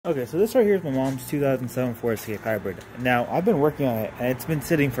Okay, so this right here is my mom's 2007 Ford Escape Hybrid. Now, I've been working on it, and it's been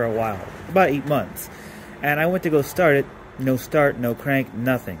sitting for a while, about 8 months. And I went to go start it, no start, no crank,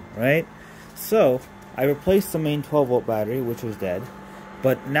 nothing, right? So, I replaced the main 12-volt battery, which was dead.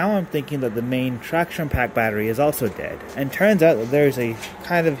 But now I'm thinking that the main traction pack battery is also dead. And turns out that there's a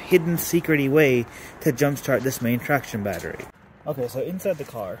kind of hidden, secret-y way to jumpstart this main traction battery. Okay, so inside the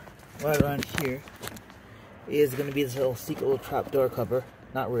car, right around here, is going to be this little secret little trap door cover.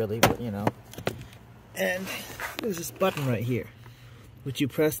 Not really, but you know. And there's this button right here, which you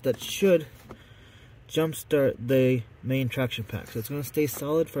press that should jumpstart the main traction pack. So it's going to stay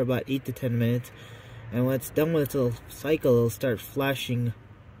solid for about 8 to 10 minutes. And when it's done with its little cycle, it'll start flashing,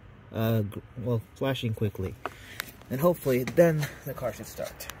 flashing quickly. And hopefully, then the car should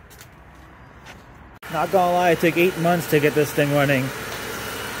start. Not gonna lie, it took 8 months to get this thing running.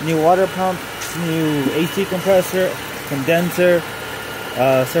 New water pump, new AC compressor, condenser,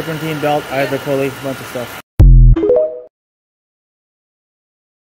 serpentine belt, idler pulley, bunch of stuff.